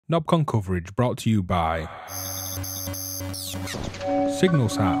Knobcon coverage brought to you by Signal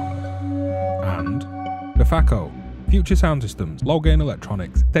Sound and Befaco, Future Sound Systems, Low Gain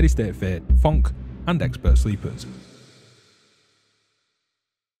Electronics, Steady State Fade, Funk and Expert Sleepers.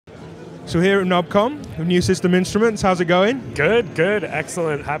 So here at Knobcon, with New System Instruments, how's it going? Good, good,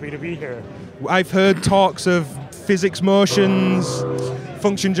 excellent, happy to be here. I've heard talks of physics motions,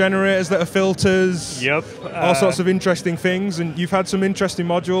 function generators that are filters, Yep. all sorts of interesting things, and you've had some interesting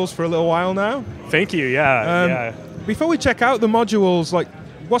modules for a little while now. Thank you, yeah. Before we check out the modules, like,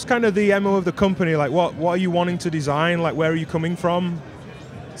 what's kind of the MO of the company? Like, what are you wanting to design? Like, where are you coming from?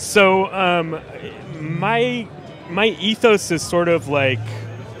 So, my ethos is sort of like,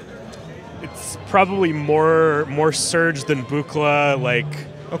 it's probably more Serge than Buchla, like,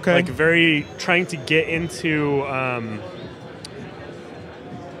 okay. Like very trying to get into,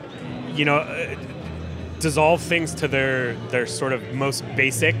 dissolve things to their sort of most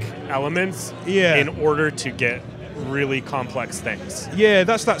basic elements in order to get really complex things. Yeah,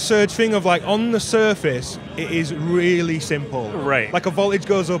 that's that Serge thing of like on the surface, it is really simple. Right. Like a voltage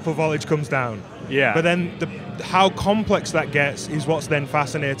goes up, a voltage comes down. Yeah. But then how complex that gets is what's then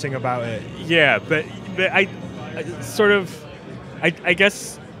fascinating about it. Yeah, but I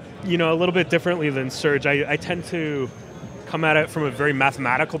guess, a little bit differently than Serge. I tend to come at it from a very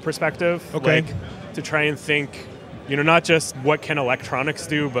mathematical perspective. Okay. Like, to try and think, not just what can electronics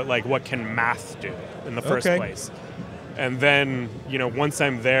do, but like what can math do in the first place. And then, once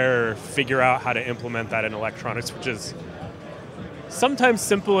I'm there, figure out how to implement that in electronics, which is sometimes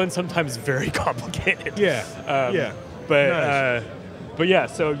simple and sometimes very complicated. Yeah. But nice. But yeah,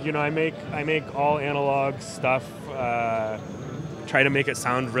 so I make all analog stuff. Try to make it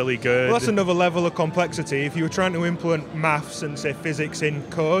sound really good. Well, that's another level of complexity. If you were trying to implement maths and say physics in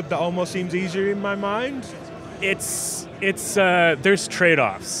code, that almost seems easier in my mind. It's there's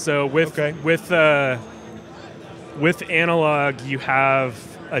trade-offs. So with analog, you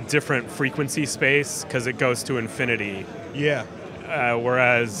have a different frequency space because it goes to infinity. Yeah.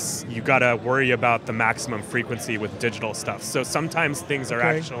 Whereas you got to worry about the maximum frequency with digital stuff. So sometimes things are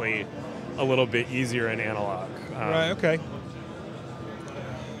actually a little bit easier in analog. Right, okay.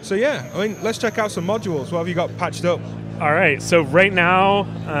 So yeah, let's check out some modules. What have you got patched up? All right, so right now,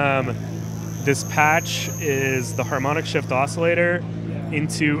 this patch is the harmonic shift oscillator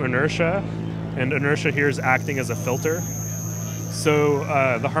into Inertia, and Inertia here is acting as a filter. So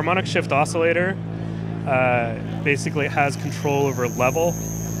the harmonic shift oscillator basically has control over level,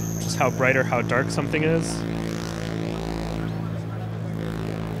 which is how bright or how dark something is.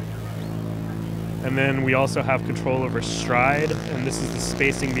 And then we also have control over stride, and this is the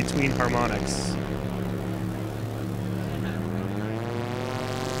spacing between harmonics.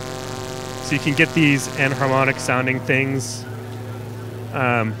 So you can get these anharmonic sounding things,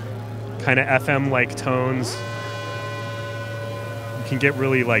 kind of FM-like tones. You can get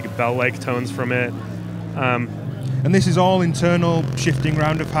really like bell-like tones from it. And this is all internal shifting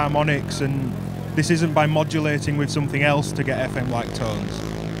round of harmonics, and this isn't by modulating with something else to get FM-like tones.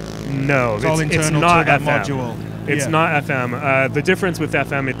 No, it's all internal not to that FM. module. It's not FM. The difference with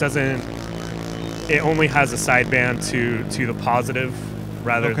FM, it only has a sideband to the positive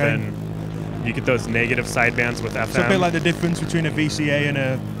rather than you get those negative sidebands with FM. So a bit like the difference between a VCA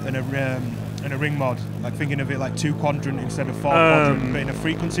and a ring mod, like thinking of it like 2-quadrant instead of 4-quadrant, but in a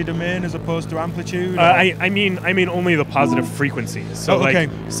frequency domain as opposed to amplitude. I mean only the positive frequency. So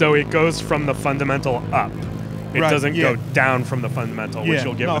so it goes from the fundamental up. It doesn't go down from the fundamental, which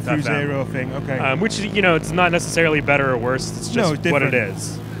you'll get not with a through FM. zero thing. Okay. Which it's not necessarily better or worse. It's just what it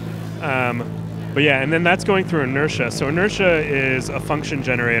is. But yeah, and then that's going through Inertia. So Inertia is a function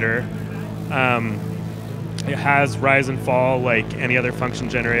generator. It has rise and fall like any other function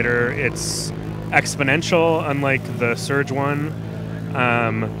generator. It's exponential, unlike the Serge one.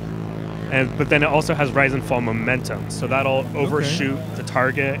 But then it also has rise and fall momentum. So that'll overshoot the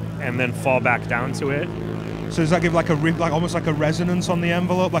target and then fall back down to it. So does that give like almost like a resonance on the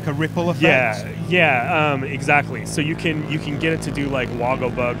envelope, like a ripple effect? Yeah, exactly. So you can get it to do like woggle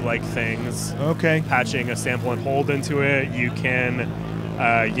bug like things. Okay. Patching a sample and hold into it. You can,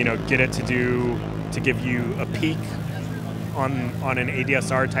 get it to give you a peak on an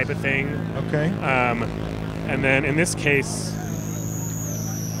ADSR type of thing. Okay. And then in this case,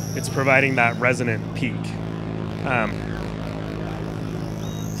 it's providing that resonant peak.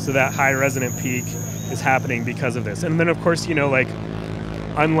 So that high resonant peak is happening because of this. And then of course, unlike,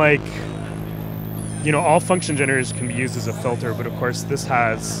 all function generators can be used as a filter, but of course this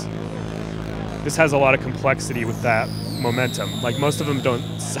has a lot of complexity with that momentum. Like most of them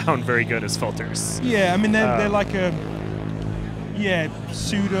don't sound very good as filters. Yeah, I mean they're like a Yeah,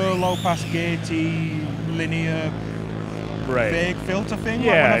 pseudo low pass gatey linear vague filter thing.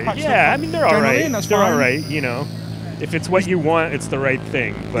 Yeah. I mean, they're all right. That's they're fine. all right. You know, if it's what you want, it's the right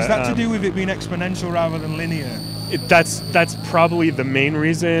thing. But, is that to do with it being exponential rather than linear? That's probably the main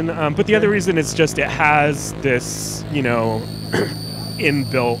reason. But the other reason is just it has this, you know,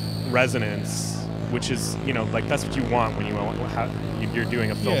 inbuilt resonance, which is, you know, like that's what you want when you're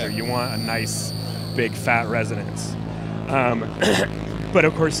doing a filter. You want a nice, big, fat resonance. But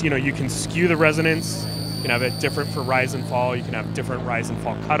of course, you know, you can skew the resonance. You can have it different for rise and fall. You can have different rise and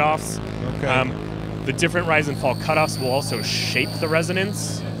fall cutoffs. Okay. The different rise and fall cutoffs will also shape the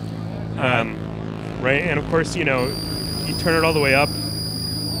resonance. Right? And of course, you know, you turn it all the way up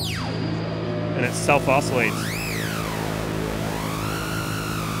and it self-oscillates.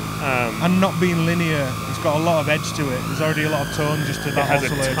 And not being linear, it's got a lot of edge to it. There's already a lot of tone just to that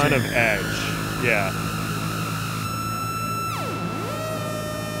oscillator. It has a ton of edge, yeah.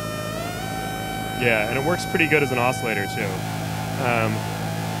 Yeah, and it works pretty good as an oscillator too.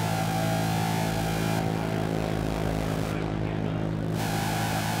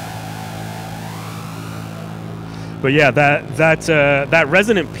 But yeah, that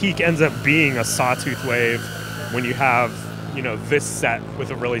resonant peak ends up being a sawtooth wave when you have, you know, this set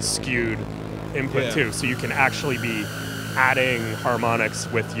with a really skewed input too. So you can actually be adding harmonics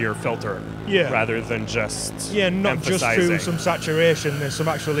with your filter rather than just not just through some saturation. There's some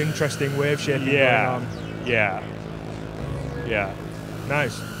actual interesting wave shaping going on. Yeah.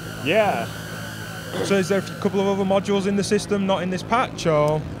 Nice. Yeah. So is there a couple of other modules in the system not in this patch,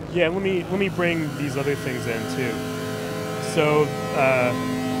 or? Yeah, let me bring these other things in too. So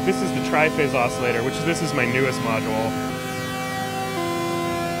this is the tri-phase oscillator, this is my newest module.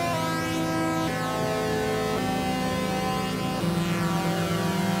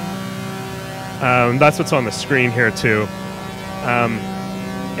 That's what's on the screen here too.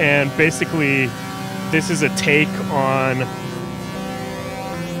 And basically, this is a take on,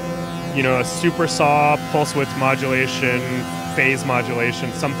 you know, a super saw, pulse width modulation, phase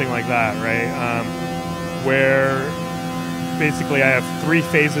modulation, something like that, right? Where basically I have 3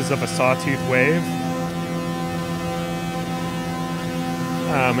 phases of a sawtooth wave.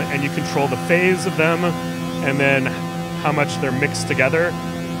 And you control the phase of them and then how much they're mixed together.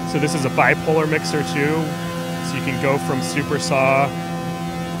 So this is a bipolar mixer too. So you can go from super saw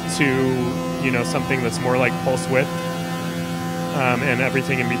to, you know, something that's more like pulse width, and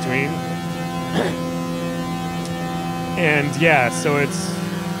everything in between. And yeah, so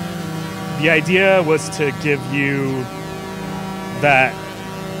the idea was to give you that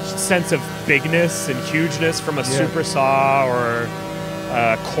sense of bigness and hugeness from a super saw or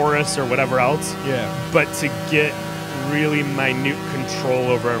a chorus or whatever else. But to get really minute control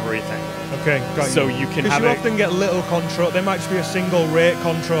over everything. Okay, got you. So you can have you often get little control. There might just be a single rate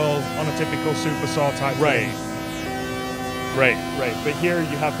control on a typical super saw type thing. Right. But here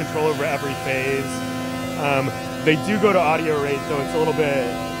you have control over every phase. They do go to audio rate, though it's a little bit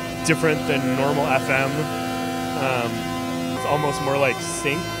different than normal FM. It's almost more like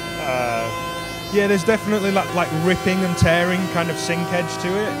sync. Yeah, there's definitely like ripping and tearing kind of sync edge to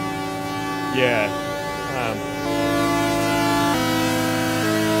it. Yeah.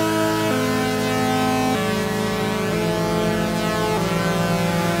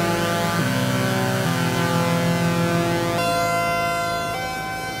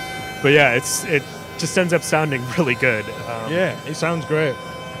 But yeah, it just ends up sounding really good. Yeah, it sounds great.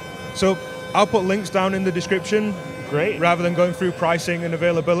 So I'll put links down in the description. Great. Rather than going through pricing and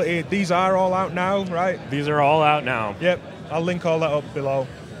availability, these are all out now, right? These are all out now. Yep, I'll link all that up below.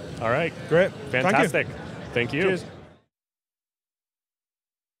 All right. Great. Fantastic. Thank you. Cheers.